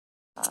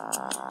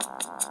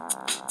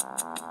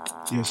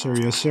Yes, sir.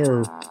 Yes,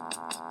 sir.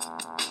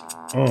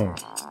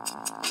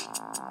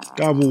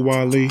 Davu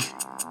Wali,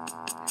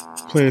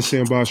 playing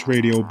Sandbox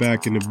Radio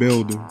back in the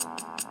building.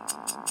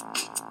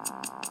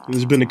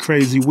 It's been a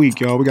crazy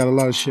week, y'all. We got a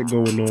lot of shit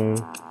going on.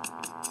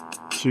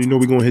 So you know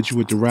we're going to hit you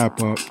with the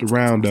wrap-up, the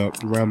roundup,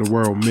 the round the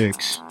world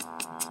mix.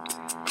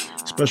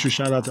 Special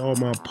shout out to all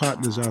my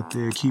partners out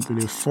there keeping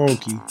it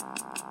funky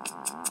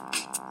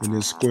in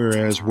this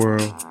square-ass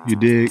world. You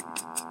dig?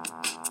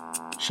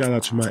 Shout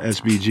out to my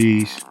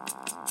SBGs.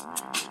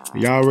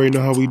 Y'all already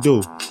know how we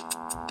do.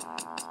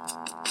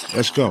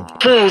 Let's go.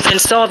 Clues in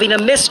solving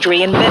a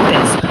mystery in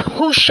Memphis.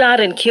 Who shot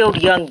and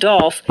killed young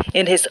Dolph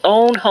in his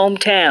own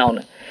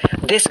hometown?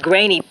 This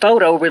grainy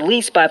photo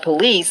released by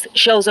police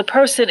shows a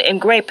person in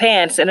gray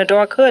pants and a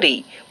dark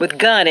hoodie with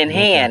gun in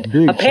hand,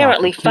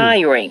 apparently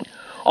firing.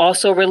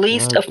 Also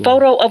released a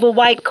photo of a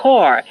white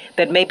car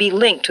that may be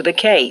linked to the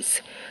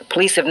case.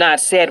 Police have not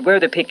said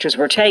where the pictures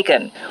were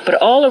taken, but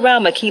all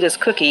around Makita's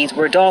Cookies,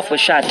 where Dolph was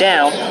shot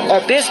down,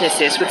 are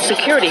businesses with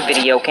security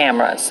video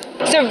cameras.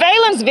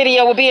 Surveillance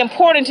video will be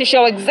important to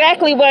show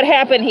exactly what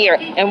happened here,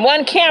 and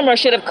one camera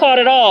should have caught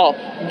it all.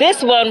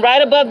 This one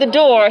right above the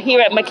door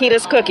here at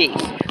Makita's Cookies.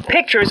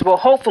 Pictures will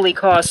hopefully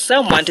cause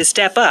someone to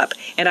step up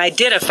and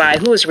identify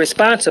who is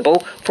responsible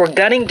for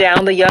gunning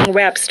down the young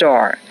rap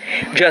star.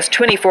 Just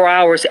 24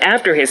 hours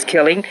after his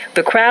killing,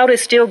 the crowd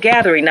is still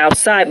gathering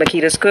outside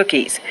Makita's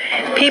Cookies.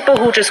 People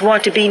who just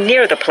want to be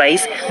near the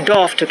place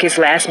Dolph took his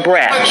last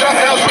breath.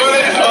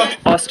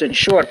 Austin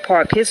Short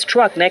parked his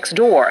truck next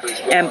door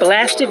and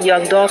blasted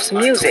young Dolph's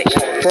music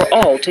for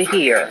all to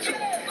hear.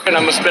 And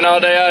I'm going to spend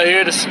all day out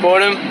here to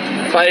support him,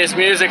 play his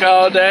music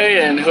all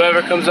day, and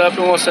whoever comes up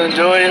and wants to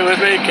enjoy it with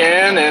me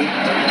can,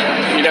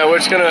 and, you know, we're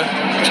just gonna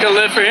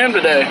live for him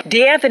today.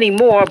 D'Anthony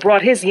Moore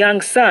brought his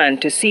young son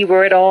to see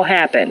where it all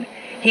happened.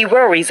 He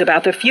worries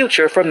about the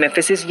future for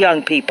Memphis's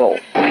young people.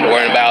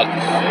 Worrying about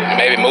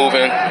maybe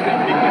moving,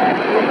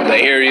 the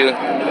area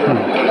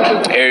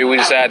we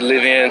decide to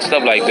live in,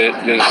 stuff like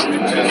that. Just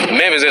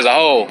Memphis as a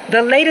whole.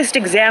 The latest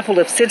example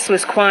of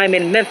senseless crime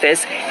in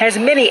Memphis has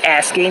many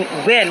asking,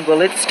 when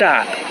will it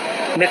stop?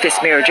 Memphis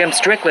Mayor Jim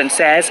Strickland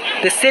says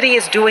the city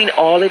is doing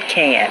all it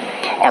can.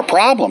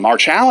 Our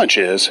challenge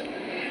is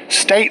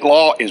state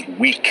law is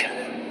weak.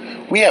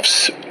 We have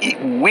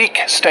weak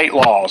state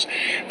laws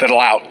that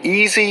allow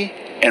easy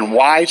and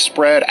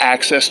widespread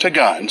access to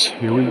guns.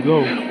 Here we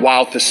go.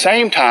 While at the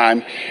same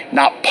time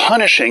not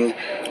punishing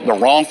the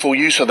wrongful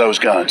use of those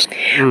guns.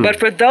 But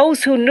for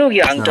those who knew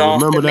young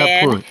Dolph, the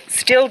man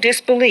still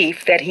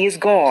disbelief that he is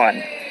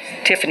gone.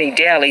 Tiffany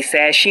Daly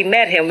says she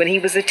met him when he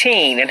was a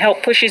teen and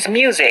helped push his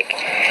music.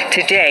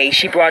 Today,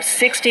 she brought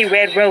 60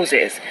 red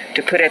roses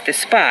to put at the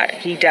spot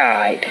he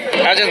died.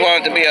 I just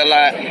wanted to be a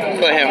lot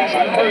for him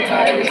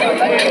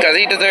because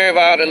he deserved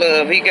all the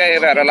love. He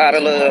gave out a lot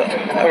of love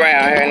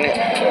around here,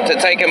 and to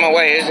take him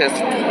away is just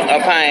a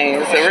pain.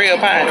 It's a real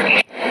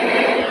pain.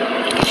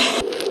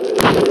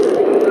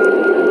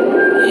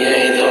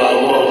 Yea, though I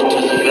walk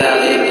through the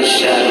valley of the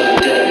shadow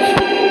of death,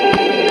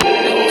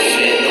 I will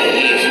fear no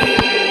evil,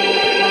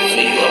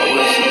 for you are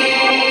with me.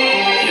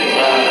 Your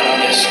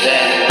rod, your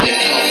staff, they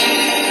comfort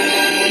me.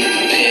 You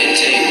prepare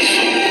tables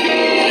for me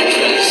in the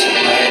presence of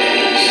my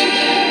enemies.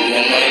 You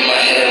anoint my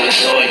head with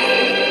oil,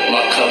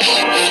 my cup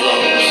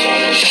overflows.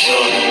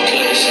 Surely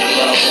goodness and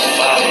love will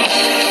follow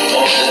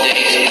all the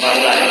days of my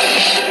life,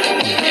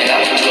 and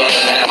I will dwell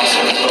in the house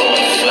of the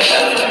Lord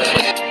forever.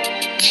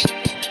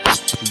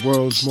 The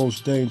world's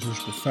most dangerous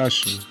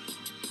profession.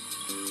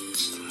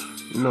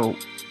 You know,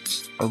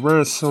 I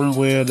read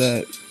somewhere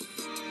that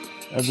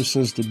ever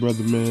since the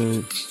brother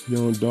man,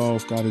 young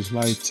Dolph, got his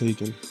life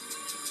taken,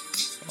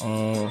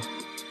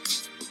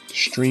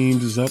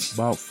 streams is up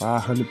about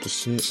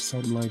 500%,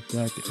 something like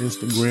that. The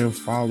Instagram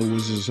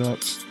followers is up.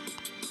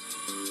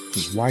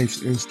 His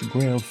wife's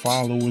Instagram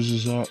followers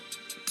is up.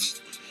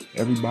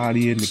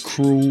 Everybody in the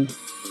crew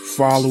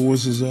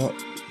followers is up.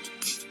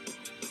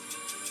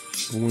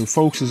 But when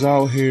folks is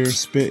out here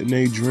spitting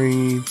their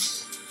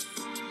dreams,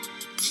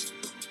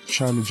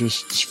 trying to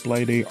just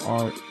display their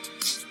art,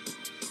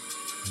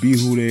 be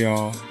who they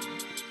are,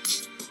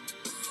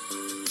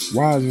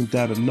 why isn't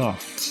that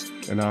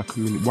enough in our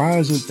community? Why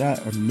isn't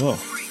that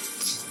enough?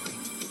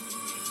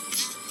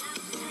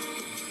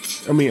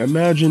 I mean,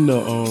 imagine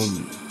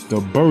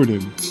the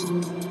burden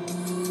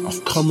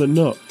of coming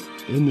up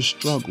in the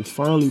struggle,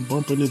 finally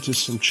bumping into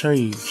some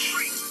change,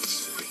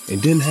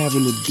 and then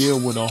having to deal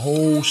with a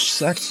whole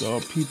sector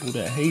of people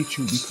that hate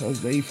you because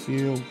they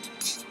feel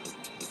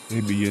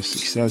maybe your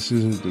success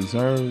isn't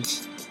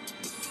deserved.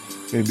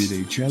 Maybe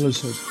they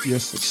jealous of your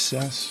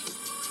success.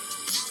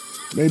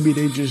 Maybe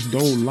they just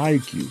don't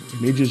like you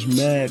and they just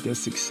mad that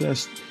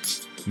success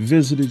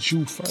visited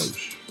you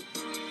first.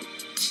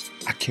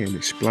 I can't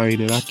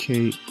explain it. I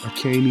can't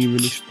even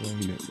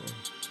explain it, man.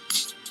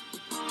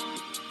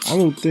 I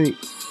don't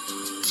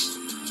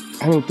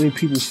think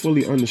people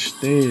fully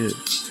understand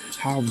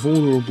how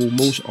vulnerable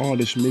most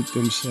artists make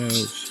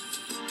themselves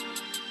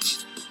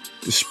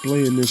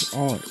displaying this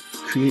art,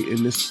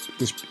 creating this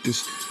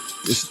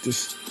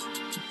this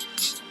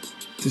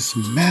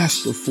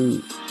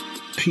masterful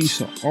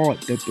piece of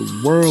art that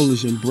the world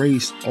has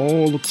embraced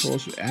all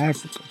across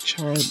Africa,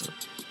 China,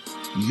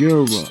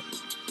 Europe,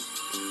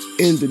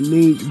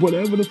 Indonesia,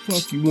 whatever the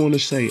fuck you want to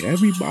say.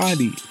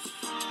 Everybody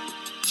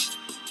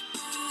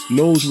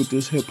knows what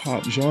this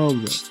hip-hop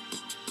genre is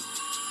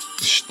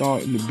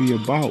starting to be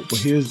about. But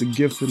here's the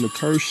gift and the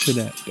curse to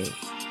that, though.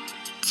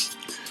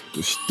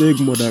 The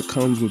stigma that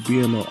comes with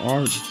being an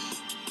artist.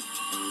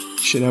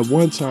 Shit, at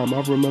one time,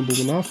 I remember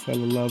when I fell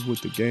in love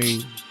with the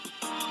game.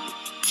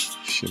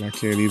 Shit, I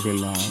can't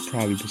even lie. I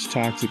probably was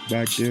toxic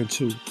back then,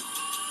 too.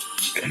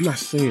 I'm not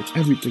saying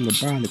everything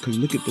about it, because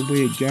look at the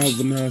way it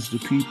galvanized the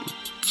people.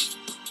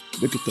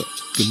 Look at the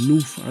new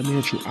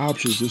financial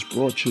options this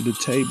brought to the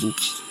table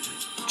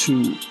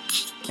to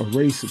a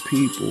race of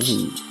people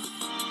who,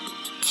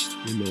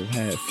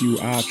 had few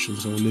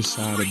options on this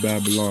side of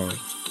Babylon.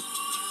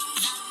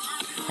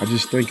 I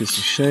just think it's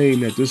a shame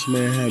that this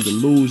man had to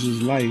lose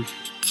his life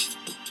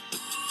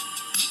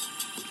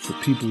for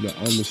people to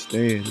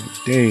understand that,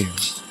 damn,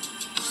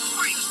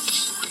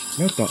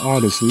 let the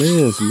artist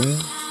live,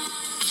 man.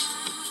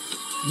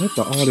 Let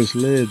the artist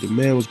live. The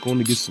man was going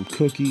to get some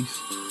cookies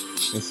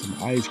and some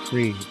ice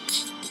cream.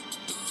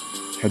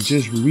 I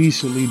just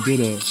recently did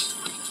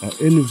an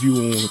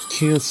interview on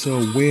cancer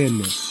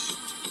awareness.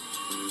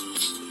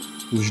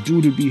 Was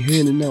due to be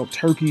handing out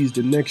turkeys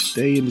the next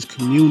day in his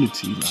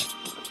community. Like,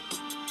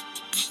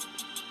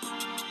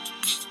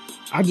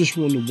 I just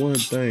wonder one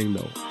thing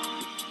though,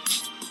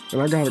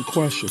 and I got a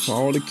question for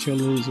all the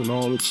killers and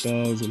all the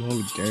thugs and all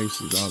the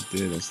gangsters out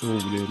there that's over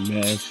there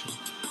mashing,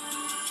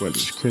 whether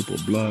it's Crip or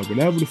Blood,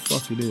 whatever the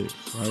fuck it is,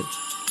 right?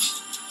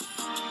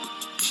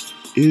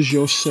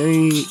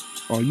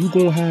 Are you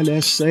gonna have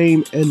that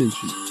same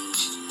energy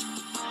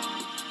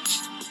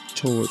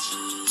towards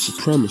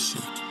supremacy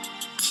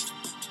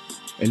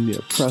and the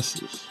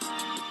oppressors?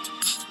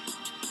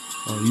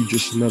 Or are you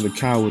just another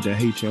coward that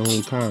hates your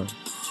own kind?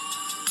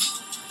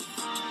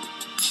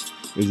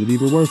 Is it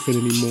even worth it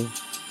anymore?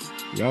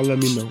 Y'all let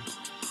me know.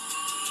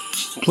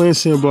 Playing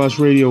Sandbox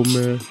Radio,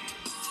 man.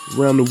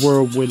 Around the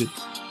world with it.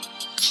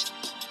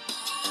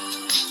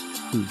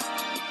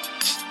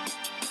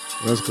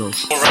 Let's go.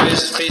 Will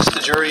rise to face the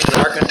jury and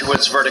hearken to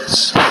its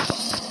verdicts.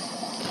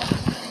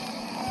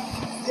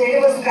 State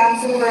of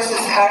Wisconsin versus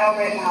Kyle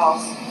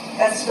Rittenhouse.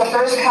 As to the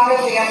first count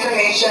of the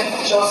information,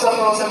 Joseph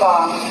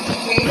Rosenbaum.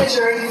 We, the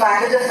jury,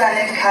 find the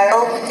defendant,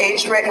 Kyle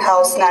H.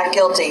 Rittenhouse, not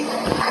guilty.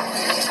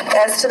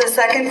 As to the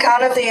second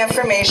count of the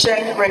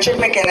information, Richard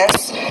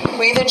McGinnis.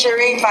 We, the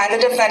jury, find the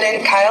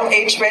defendant, Kyle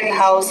H.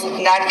 Rittenhouse,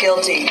 not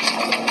guilty.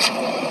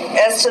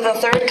 As to the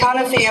third count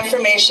of the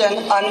information,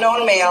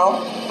 unknown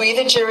male. We,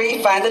 the jury,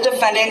 find the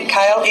defendant,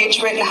 Kyle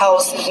H.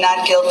 Rittenhouse,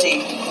 not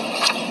guilty.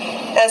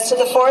 As to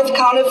the fourth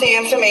count of the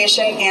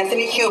information,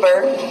 Anthony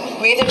Huber,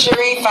 we, the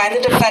jury, find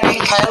the defendant,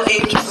 Kyle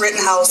H.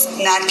 Rittenhouse,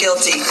 not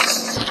guilty.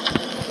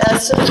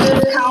 As to the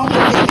fifth count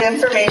of the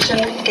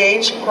information,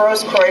 Gage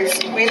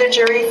Grosskreutz, we, the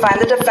jury, find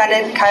the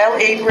defendant, Kyle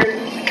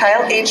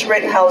H.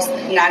 Rittenhouse,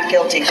 not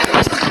guilty.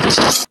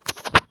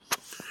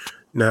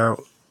 Now,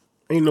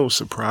 ain't no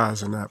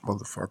surprise in that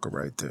motherfucker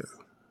right there.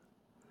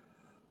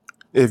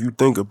 If you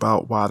think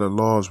about why the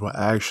laws were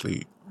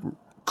actually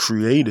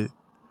created,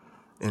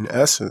 in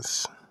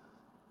essence,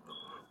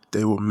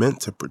 they were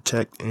meant to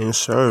protect and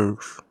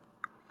serve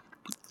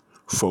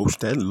folks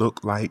that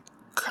look like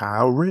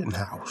Kyle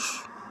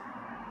Rittenhouse.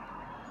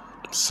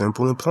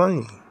 Simple and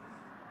plain.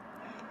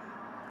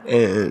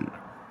 And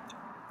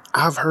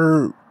I've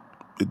heard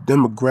the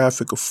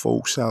demographic of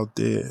folks out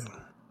there,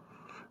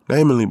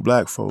 namely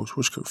black folks,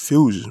 which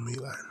confuses me.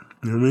 Like,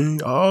 you know what I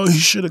mean? Oh, he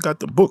should have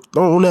got the book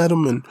thrown at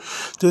him and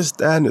this,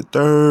 that, and the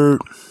third.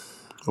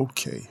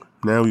 Okay,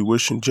 now we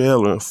wishing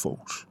jail on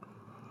folks.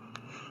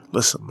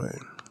 Listen, man.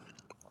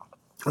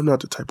 I'm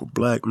not the type of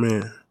black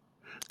man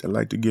that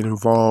like to get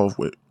involved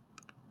with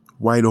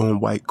white on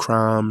white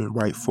crime and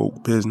white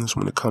folk business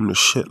when it comes to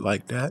shit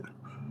like that.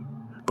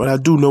 But I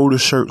do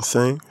notice certain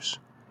things.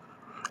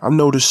 I've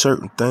noticed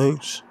certain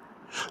things.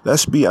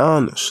 Let's be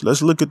honest.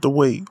 Let's look at the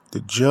way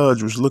the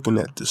judge was looking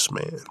at this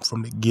man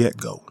from the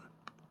get-go.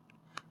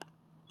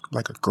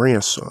 Like a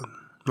grandson.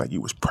 Like he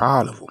was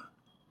proud of him.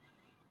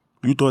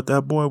 You thought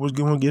that boy was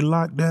going to get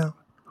locked down?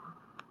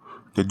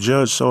 The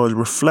judge saw his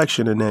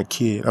reflection in that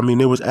kid. I mean,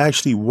 there was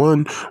actually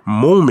one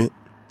moment,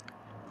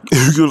 you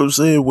know what I'm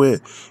saying, where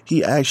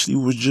he actually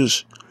was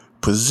just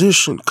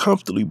positioned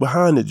comfortably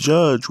behind the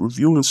judge,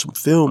 reviewing some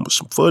film or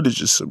some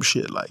footage or some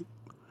shit, like,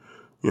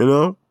 you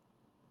know?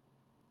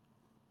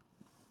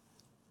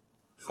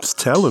 It's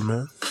telling,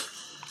 man.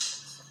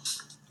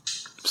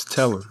 It's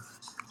telling.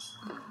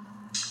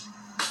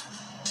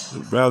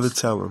 Rather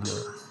telling,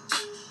 man.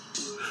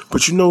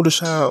 But you notice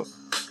how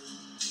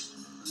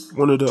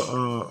one of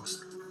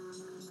the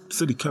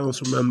city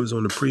council members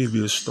on the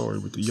previous story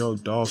with the Young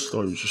Dolph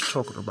story was just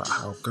talking about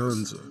how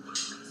guns are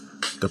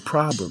the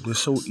problem. They're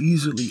so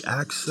easily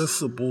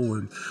accessible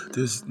and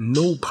there's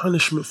no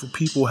punishment for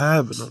people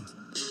having them.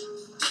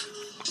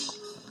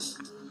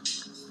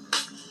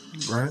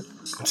 Right?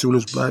 As soon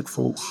as black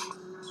folks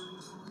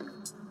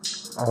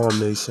arm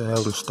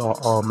themselves and start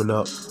arming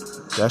up.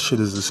 That shit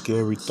is a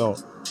scary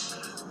thought.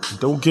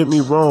 Don't get me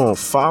wrong.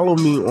 Follow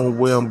me on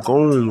where I'm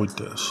going with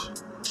this.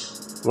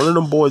 One of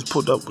them boys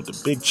pulled up with the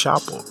big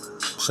chopper.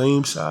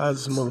 Same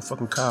size as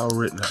motherfucking Kyle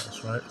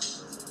Rittenhouse, right?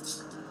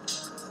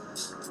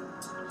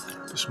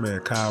 This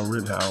man, Kyle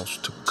Rittenhouse,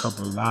 took a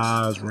couple of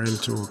lives, ran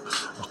into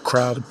a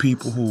crowd of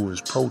people who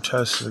was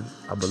protesting.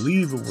 I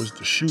believe it was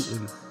the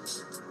shooting.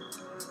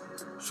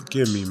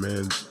 Forgive me,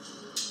 man.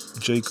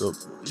 Jacob,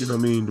 you know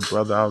what I mean? The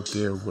brother out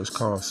there in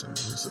Wisconsin.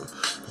 He's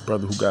a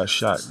brother who got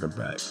shot in the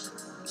back.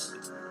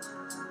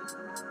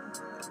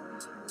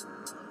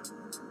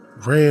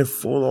 Ran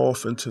full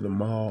off into the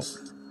mob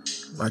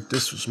like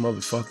this was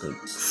motherfucking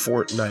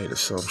Fortnite or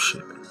some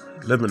shit.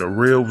 Living a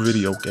real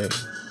video game.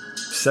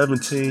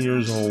 17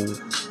 years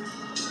old.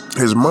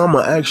 His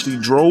mama actually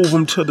drove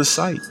him to the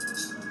site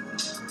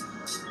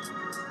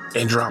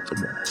and dropped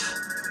him off.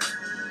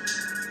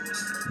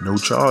 No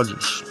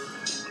charges.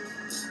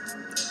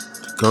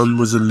 The gun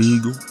was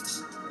illegal.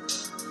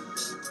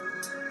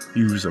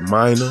 He was a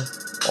minor.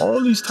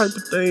 All these type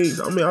of things.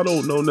 I mean, I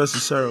don't know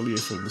necessarily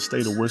if in the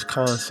state of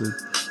Wisconsin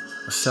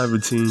a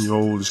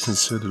 17-year-old is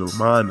considered a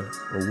minor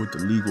or what the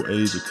legal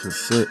age of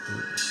consent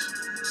is.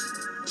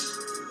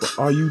 But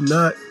are you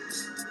not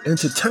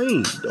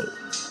entertained, though?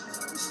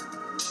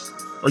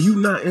 Are you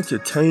not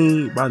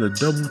entertained by the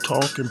double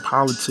talk in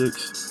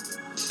politics,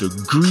 the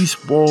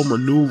greaseball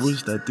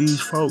maneuvers that these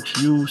folks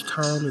use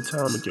time and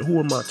time again? Who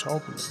am I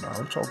talking about?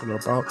 I'm talking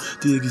about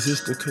the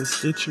existing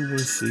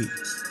constituency.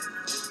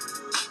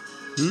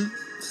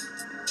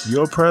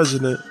 Your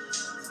president,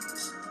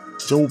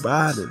 Joe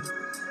Biden,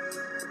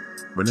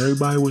 when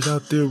everybody was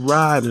out there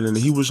riding and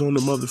he was on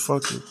the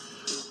motherfucking,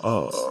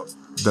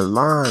 the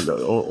line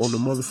or on the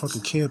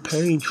motherfucking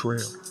campaign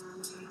trail,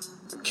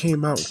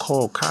 came out and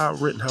called Kyle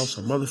Rittenhouse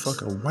a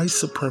motherfucking white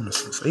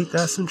supremacist. Ain't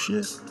that some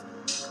shit?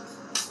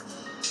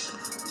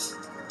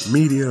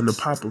 Media and the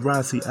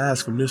paparazzi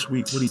asked him this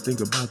week what he think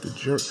about the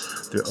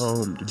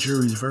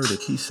jury's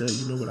verdict. He said,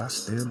 you know what, I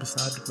stand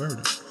beside the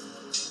verdict.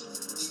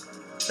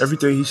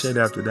 Everything he said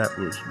after that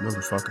was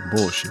motherfucking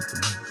bullshit to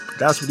me. But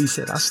that's what he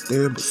said, I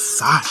stand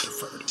beside the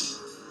verdict.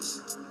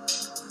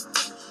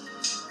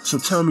 So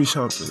tell me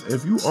something.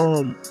 If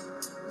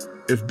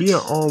being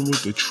armed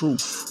with the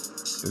truth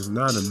is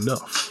not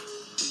enough,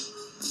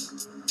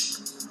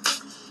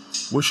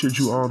 what should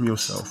you arm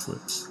yourself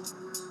with?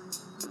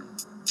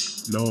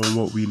 Knowing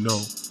what we know.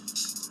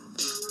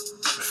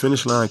 The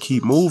finish line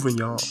keep moving,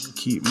 y'all.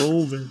 Keep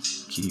moving.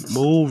 Keep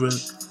moving.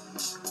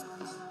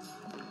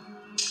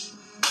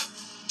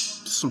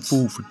 Some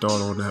food for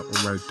thought on that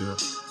one right there.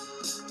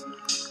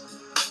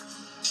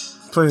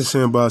 Playing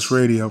Sandbox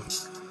Radio.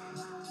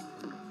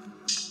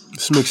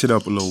 Let's mix it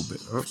up a little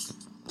bit, huh?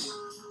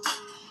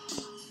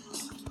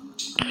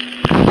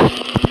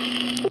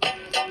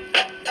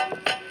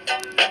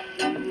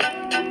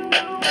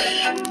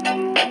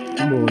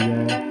 Come on,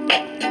 y'all.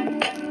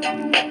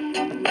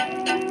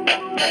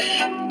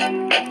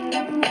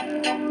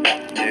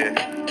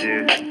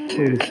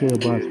 Playing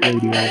Sandbox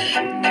Radio.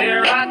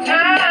 There are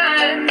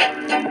times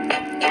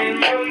when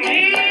you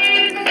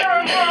need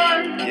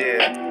someone.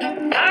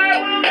 I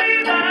will be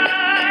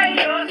by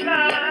your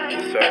side.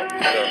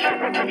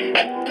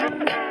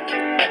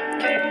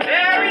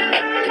 There is a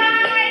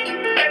light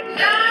that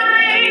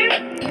shines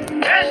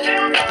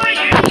special for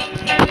you.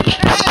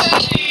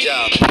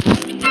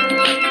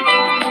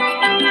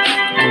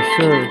 Yes,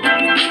 sir.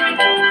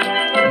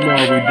 You know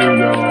how we do,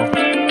 y'all.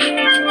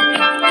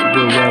 We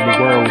go around the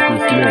world with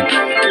this mix.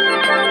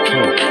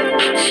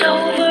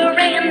 Sober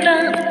and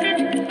done,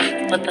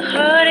 but the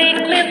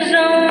heartache lives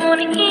on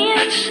inside.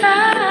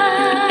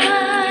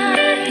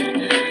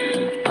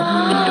 Oh,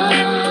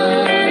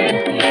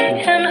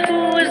 and who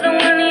is the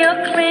one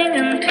you're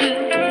clinging to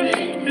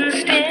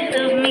instead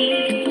of me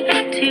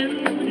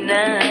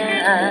tonight?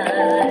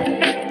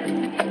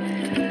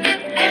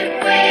 And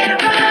where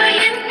are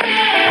you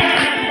now?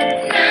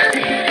 Now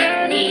that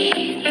I need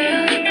you,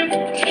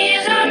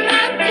 tears on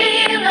my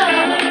pillow.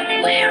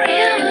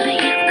 Wherever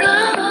you go,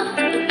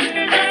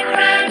 I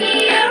cry me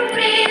a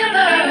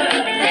river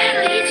that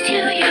leads to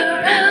your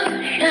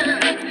ocean.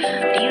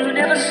 You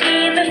never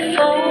see me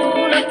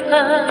fall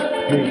apart.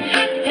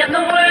 In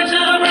the words of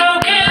a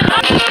broken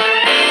heart.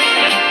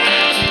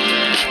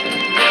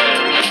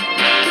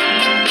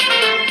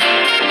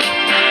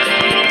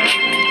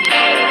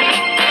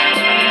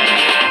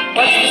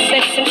 What's the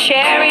sense in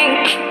sharing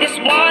this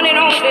one and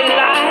only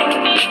life?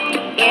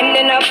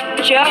 Ending up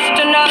just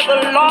another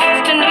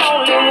lost and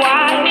lonely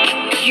wife.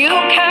 You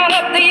count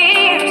up the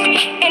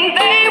years and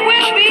they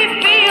will be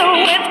filled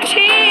with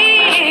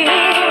tears.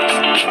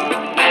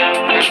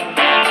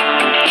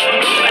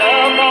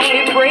 Love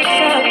only breaks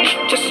up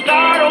to start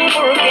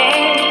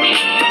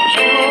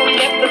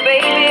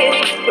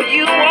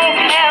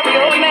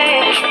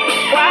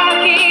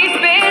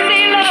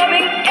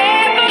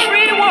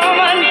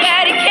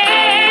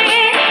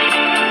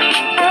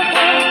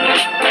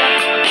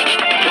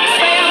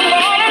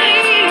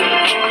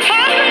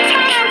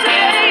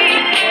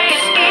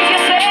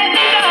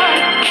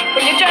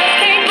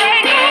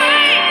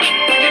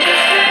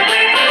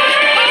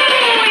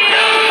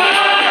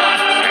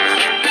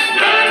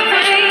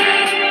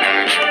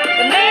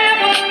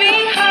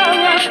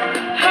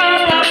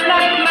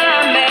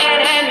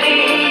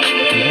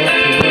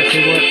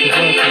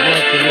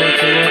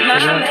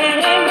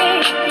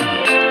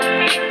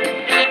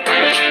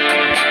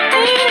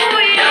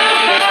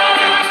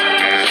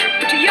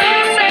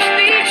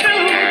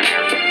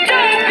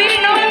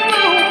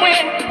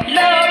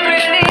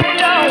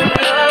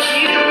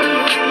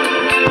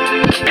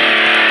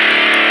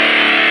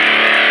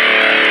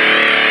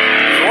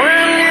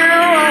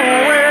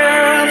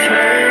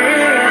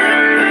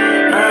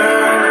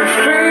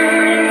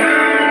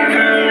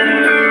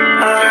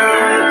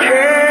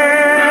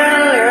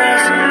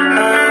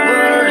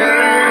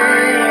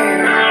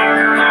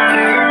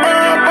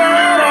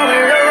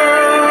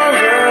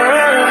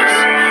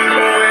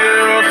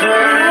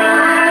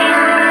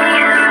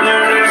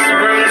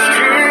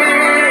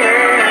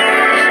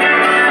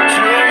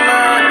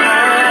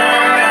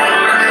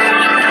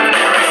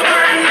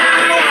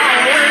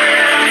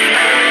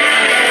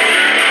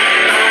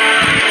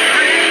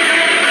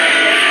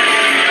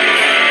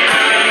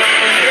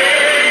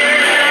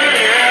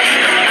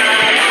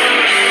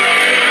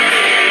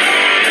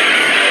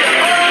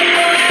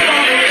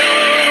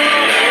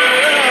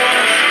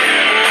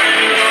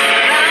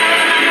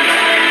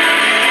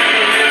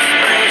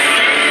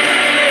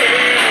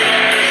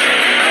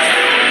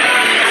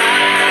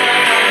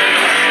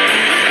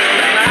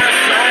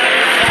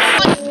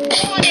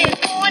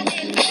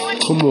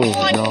Come on,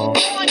 y'all.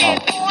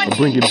 I'll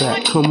bring it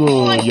back. Come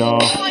on, y'all.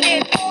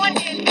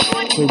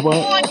 Say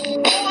what?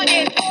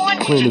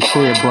 Planet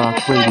Fred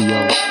Brock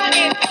Radio.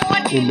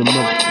 In the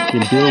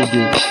motherfucking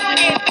building.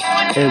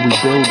 And we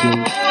building.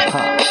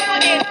 Ha.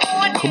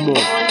 Come on.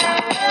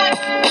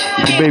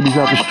 Get the babies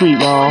out the street,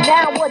 y'all.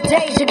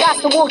 Nowadays, you got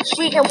to walk the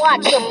street and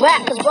watch your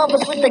back. Cause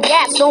brothers with the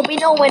gas don't be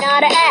knowing how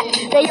to act.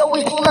 They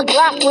always pull a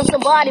Glock when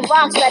somebody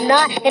rocks at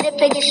night. And if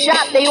they get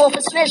shot, they offer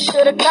snitch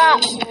to the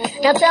cops.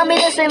 Now tell me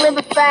this ain't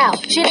living foul.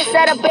 She just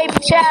had a baby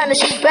child and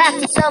she's back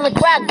to selling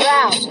crack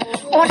vows.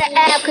 On the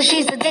app cause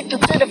she's addicted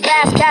to the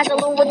fast cash.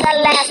 Alone with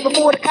that last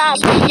before the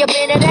cops beat your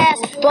minute ass.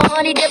 But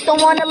honey dip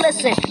don't wanna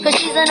listen. Cause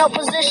she's in a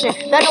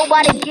position that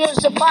nobody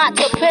gives a pot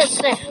to piss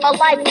in. Her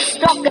life is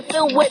stuck and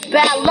filled with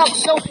bad luck.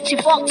 So she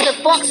fucks and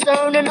fucks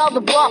to earn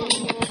another buck.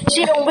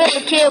 She don't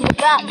really care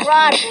about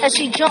pride as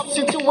she jumps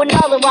into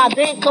another ride,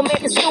 then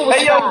committing suicide.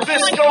 Hey yo,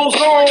 this goes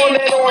on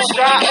and on,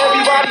 Scott.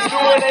 Everybody's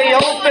doing their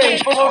own thing.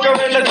 For Booger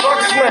in the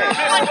drug sling.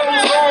 This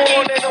goes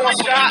on and on,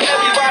 Scott.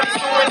 Everybody's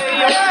doing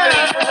their own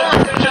thing. For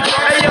Booger in the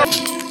drug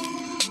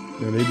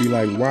sling. And they be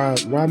like,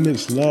 why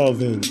mix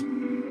love in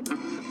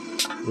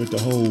with the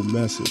whole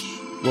message?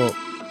 Well,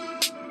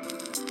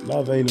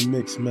 love ain't a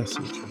mixed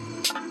message.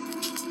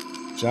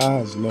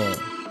 God's love.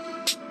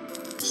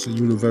 It's a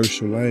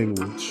universal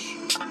language.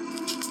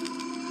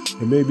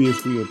 And maybe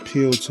if we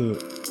appeal to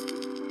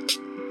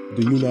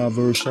the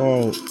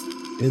universal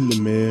in the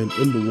man,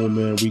 in the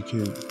woman, we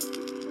can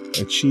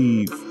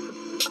achieve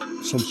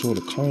some sort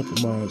of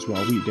compromise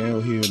while we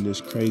down here in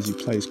this crazy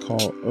place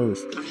called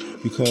Earth.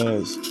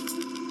 Because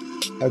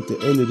at the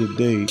end of the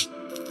day,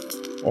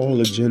 all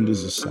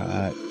agendas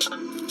aside,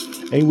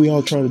 ain't we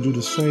all trying to do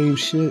the same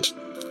shit?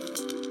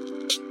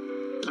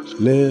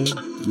 Live,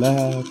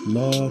 laugh,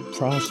 love,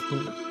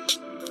 prosper.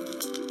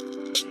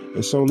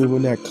 It's only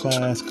when that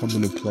class come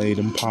into play,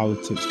 them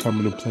politics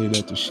come into play,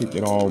 that the shit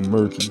get all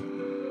murky.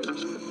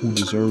 Who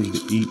deserves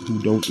to eat,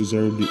 who don't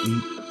deserve to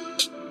eat.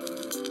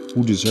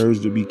 Who deserves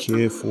to be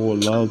cared for or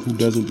loved, who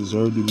doesn't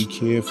deserve to be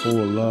cared for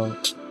or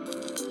loved.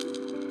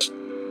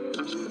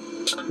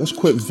 Let's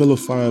quit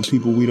vilifying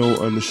people we don't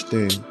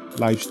understand,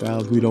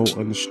 lifestyles we don't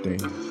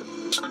understand.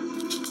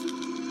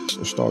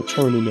 And start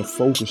turning the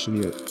focus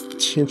and your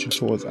attention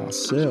towards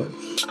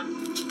ourselves.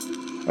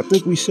 I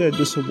think we said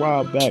this a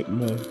while back,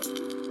 man.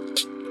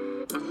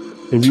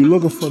 If you're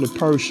looking for the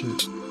person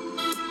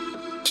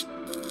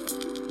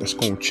that's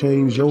going to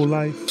change your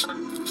life, I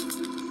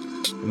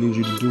need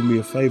you to do me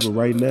a favor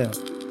right now.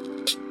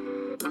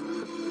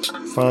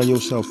 Find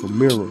yourself a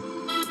mirror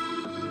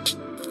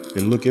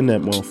and look in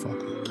that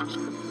motherfucker.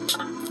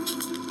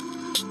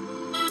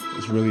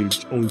 It's really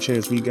the only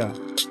chance we got.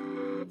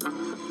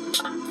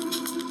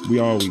 We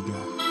all we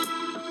got.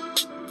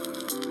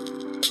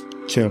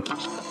 Temple.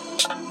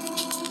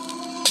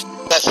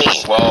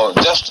 Well,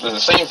 just the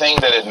same thing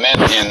that it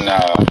meant in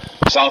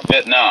South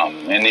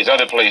Vietnam and these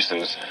other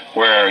places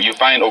where you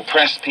find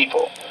oppressed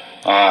people.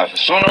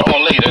 Sooner or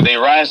later, they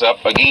rise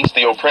up against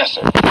the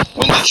oppressor.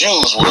 When the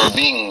Jews were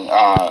being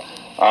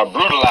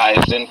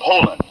brutalized in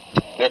Poland,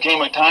 there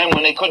came a time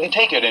when they couldn't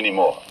take it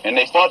anymore, and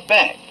they fought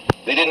back.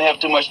 They didn't have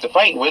too much to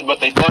fight with,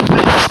 but they fought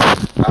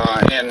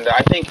back. And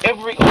I think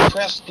every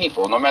oppressed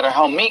people, no matter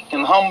how meek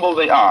and humble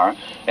they are,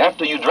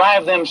 after you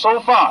drive them so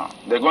far,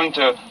 they're going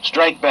to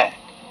strike back.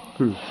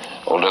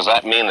 Well, does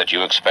that mean that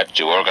you expect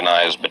to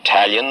organize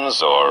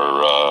battalions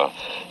or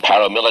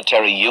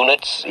paramilitary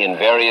units in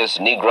various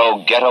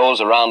Negro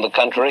ghettos around the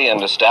country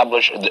and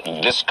establish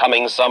this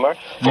coming summer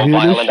for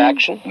violent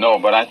action? No,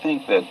 but I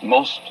think that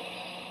most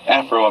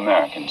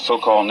Afro-Americans,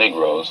 so-called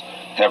Negroes,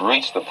 have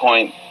reached the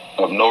point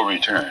of no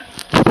return.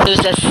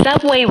 A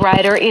subway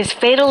rider is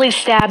fatally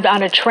stabbed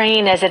on a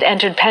train as it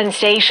entered Penn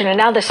Station, and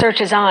now the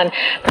search is on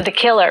for the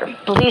killer.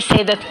 Police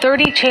say the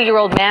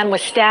 32-year-old man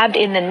was stabbed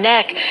in the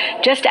neck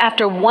just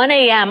after 1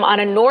 a.m. on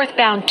a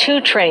northbound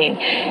 2 train.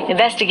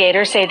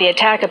 Investigators say the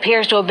attack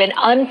appears to have been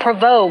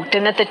unprovoked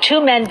and that the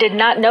two men did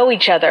not know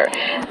each other.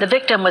 The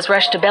victim was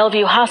rushed to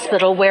Bellevue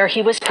Hospital, where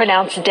he was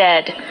pronounced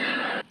dead.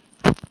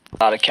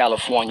 Out of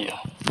California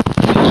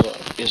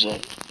is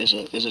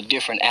a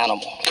different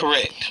animal.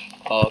 Correct.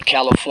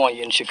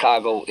 California and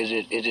Chicago is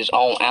its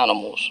own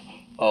animals.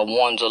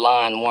 One's a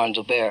lion, one's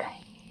a bear.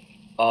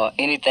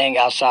 Anything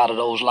outside of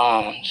those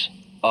lines,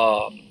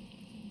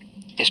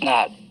 it's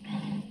not.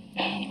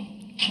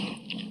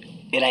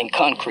 It ain't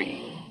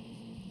concrete.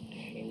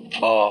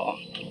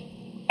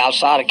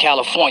 Outside of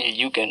California,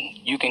 you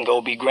can go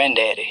be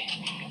granddaddy.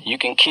 You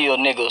can kill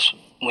niggas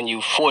when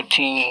you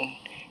 14.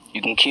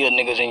 You can kill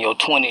niggas in your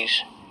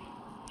 20s.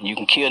 You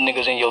can kill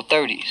niggas in your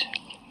 30s.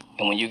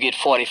 And when you get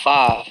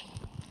 45.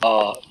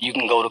 You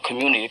can go to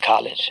community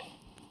college,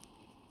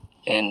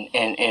 and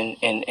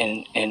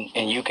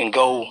you can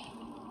go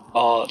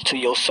to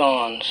your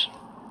son's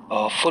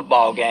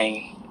football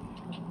game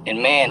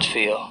in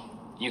Mansfield.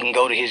 You can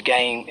go to his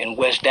game in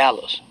West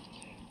Dallas.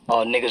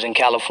 Niggas in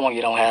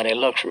California don't have that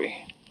luxury.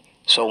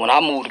 So when I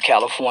moved to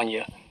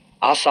California,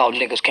 I saw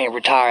niggas can't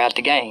retire out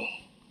the game.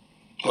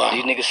 Wow.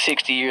 These niggas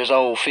 60 years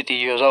old, 50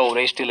 years old,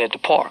 they still at the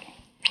park.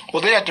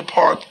 Well, they had to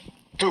park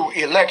through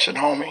election,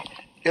 homie.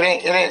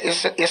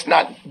 It's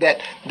not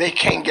that they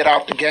can't get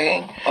out the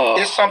game.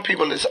 It's some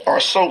people that are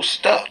so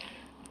stuck.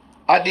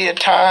 I did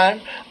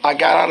time. I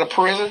got out of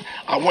prison.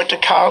 I went to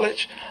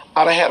college.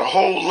 I'd have had a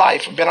whole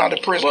life. Been out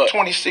of prison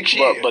 26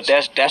 years. But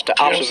that's the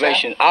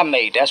observation I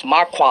made. That's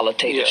my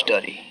qualitative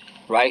study,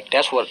 right?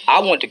 That's what I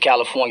went to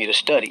California to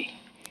study.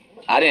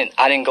 I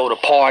didn't go to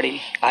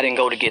party. I didn't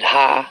go to get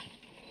high.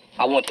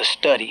 I went to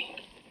study,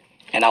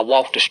 and I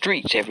walked the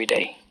streets every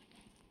day.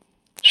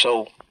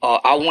 So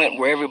I went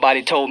where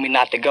everybody told me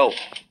not to go.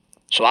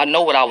 So I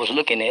know what I was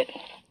looking at.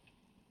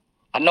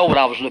 Them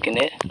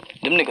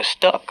niggas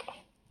stuck.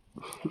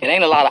 It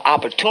ain't a lot of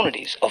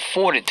opportunities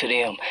afforded to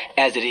them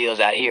as it is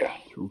out here.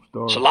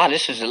 So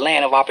this is the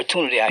land of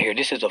opportunity out here.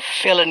 This is a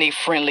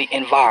felony-friendly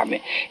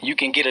environment. You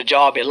can get a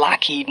job at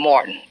Lockheed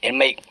Martin and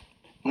make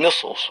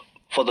missiles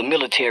for the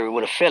military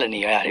with a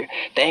felony out here.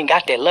 They ain't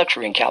got that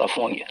luxury in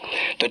California.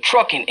 The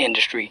trucking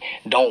industry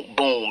don't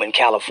boom in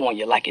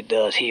California like it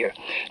does here.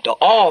 The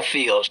oil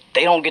fields,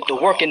 they don't get to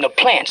work in the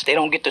plants. They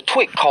don't get to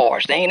twit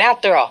cars. They ain't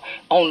out there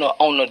on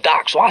the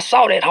dock. So I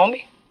saw that,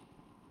 homie.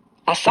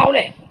 I saw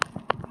that.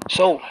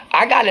 So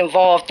I got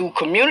involved through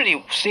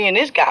community, seeing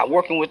this guy,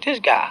 working with this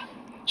guy.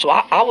 So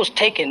I was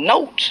taking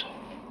notes.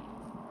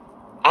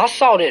 I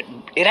saw that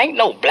it ain't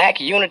no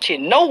black unity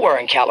nowhere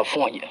in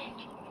California.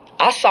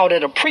 I saw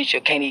that a preacher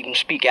can't even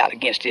speak out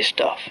against this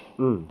stuff.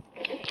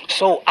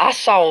 So I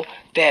saw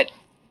that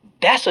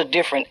that's a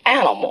different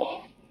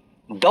animal.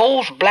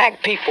 Those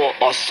black people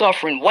are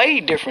suffering way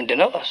different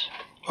than us.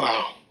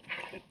 Wow.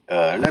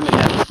 Let me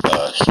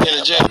have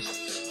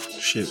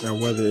shit. Now,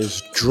 whether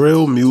it's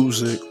drill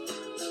music,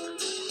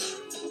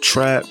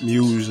 trap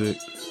music,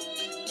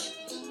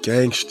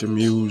 gangster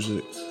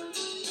music,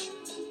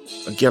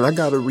 again, I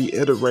gotta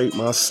reiterate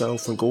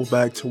myself and go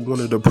back to one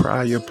of the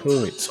prior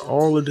points.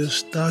 All of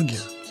this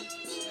thugging,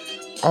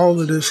 all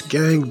of this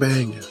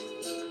gangbanging,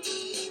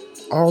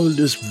 all of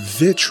this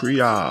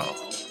vitriol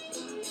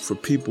for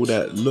people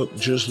that look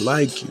just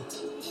like you.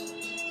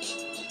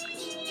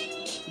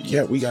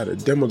 Yet we got a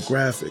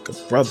demographic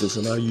of brothers,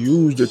 and I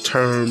use the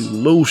term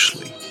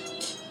loosely.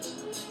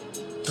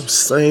 Them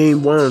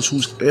same ones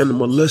who's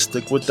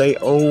animalistic with their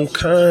own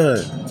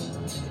kind.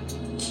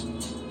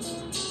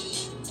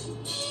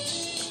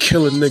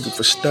 Kill a nigga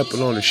for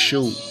stepping on his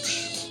shoes.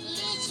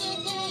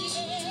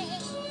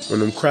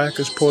 When them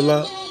crackers pull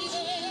up,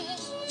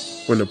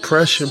 when the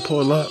oppression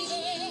pull up,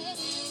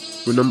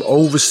 when them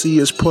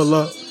overseers pull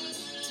up,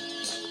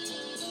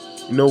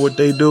 you know what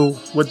they do?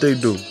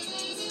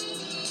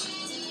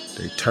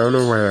 They turn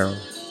around,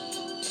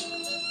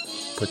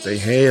 put their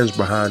hands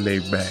behind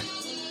their back,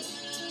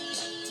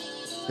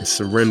 and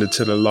surrender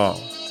to the law.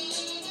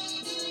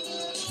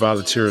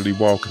 Voluntarily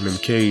walk in them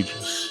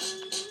cages.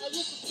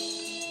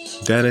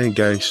 That ain't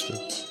gangster.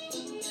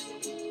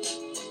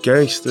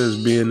 Gangster is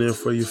being there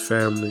for your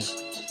family,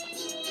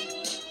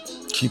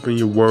 keeping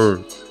your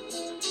word,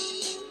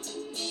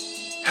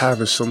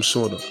 having some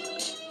sort of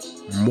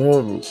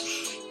morals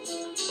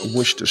of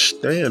which to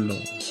stand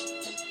on.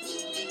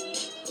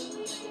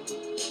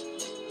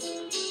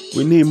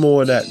 We need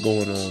more of that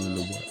going on in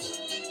the world.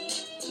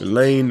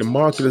 The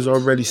market is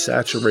already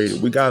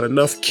saturated. We got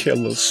enough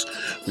killers.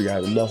 We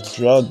got enough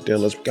drug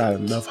dealers. We got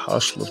enough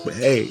hustlers. But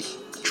hey,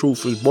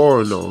 truth is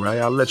boring though, right?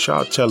 I'll let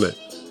y'all tell it.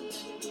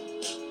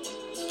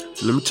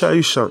 Let me tell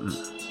you something.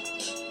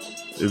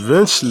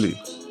 Eventually,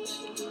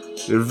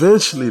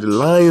 the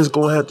lion's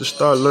gonna have to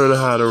start learning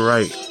how to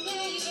write.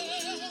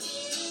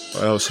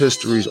 Or else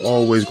history's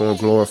always gonna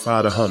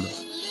glorify the hunter.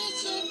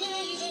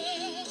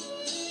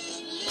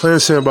 Playing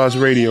Sandbox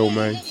Radio,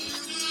 man.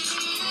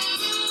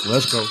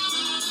 Let's go.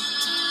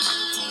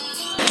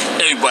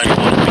 Everybody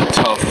want to be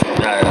tough.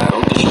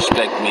 Don't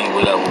disrespect me,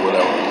 whatever.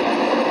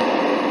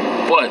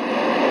 But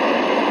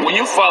when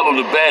you follow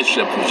the bad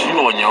shepherds, you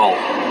on your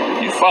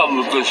own. You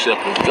follow the good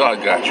shepherds,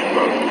 God got you,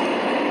 bro.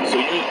 So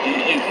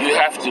you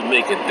have to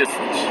make a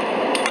difference.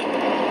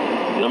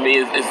 You know what I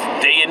mean? It's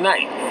day and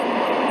night.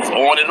 It's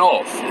on and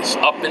off. It's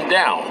up and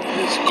down.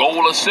 It's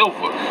gold or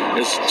silver.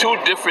 It's two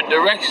different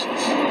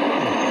directions.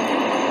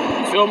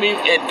 Feel me?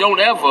 And don't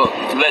ever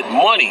let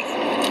money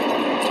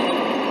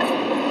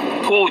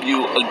pull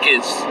you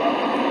against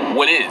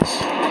what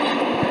is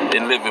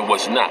and living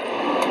what's not.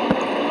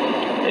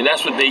 And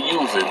that's what they're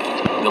using,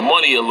 the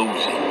money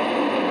illusion.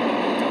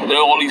 There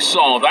are all these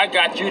songs, I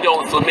got you,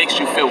 don't, so it makes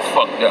you feel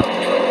fucked up.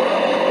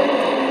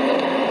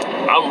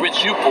 I'm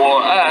rich, you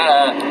poor.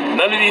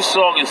 None of these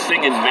songs is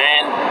singing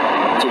man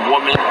to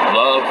woman,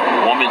 love,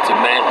 woman to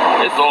man.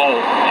 It's all,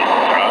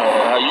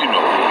 you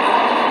know,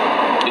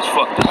 it's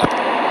fucked up.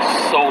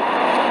 So,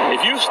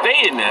 if you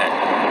stay in that,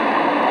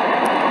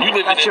 you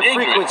live in an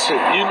ignorance.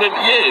 You live,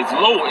 it's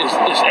low. It's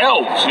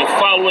elves. You're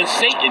following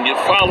Satan. You're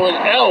following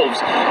elves.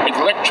 It's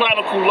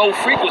electronical low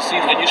frequencies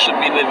when you should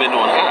be living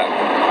on high.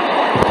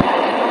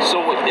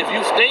 So, if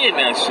you stay in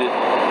that shit,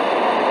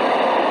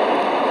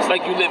 it's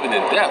like you living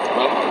in death,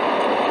 bro.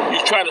 You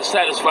try to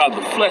satisfy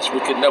the flesh,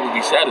 but could never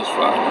be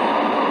satisfied.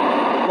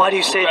 Why do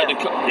you say that? It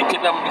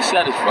could never be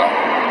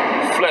satisfied.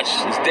 flesh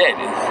is dead.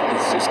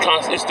 It's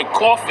constant. It's the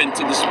coffin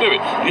to the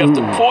spirit. You have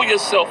to pull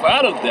yourself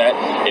out of that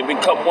and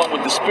become one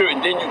with the spirit,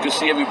 and then you can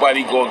see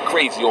everybody going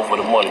crazy over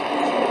the money.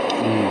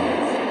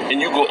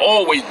 And you will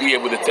always be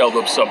able to tell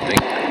them something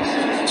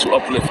to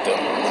uplift them.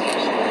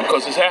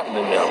 Because it's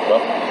happening now, bro.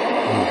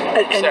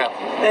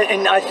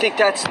 And I think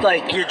that's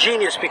like your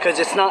genius, because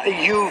it's not,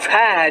 you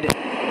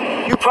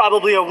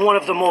probably are one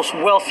of the most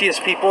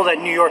wealthiest people that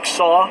New York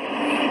saw.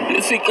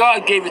 You see,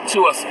 God gave it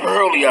to us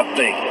early, I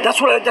think. That's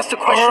the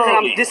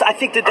question. I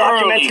think the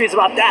documentary is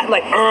about that.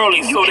 Like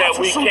early, so that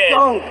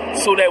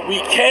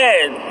we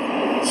can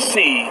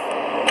see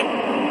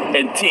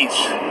and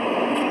teach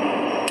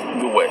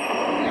the way.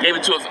 Gave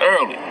it to us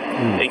early.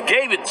 They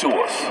gave it to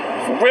us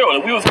for real,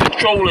 and we was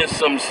controlling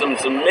some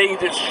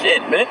major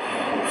shit, man.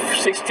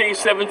 16,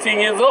 17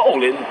 years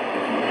old, and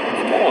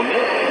come on,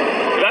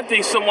 man. And I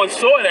think someone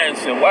saw that and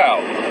said, "Wow,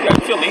 you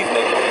gotta kill these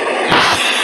niggas."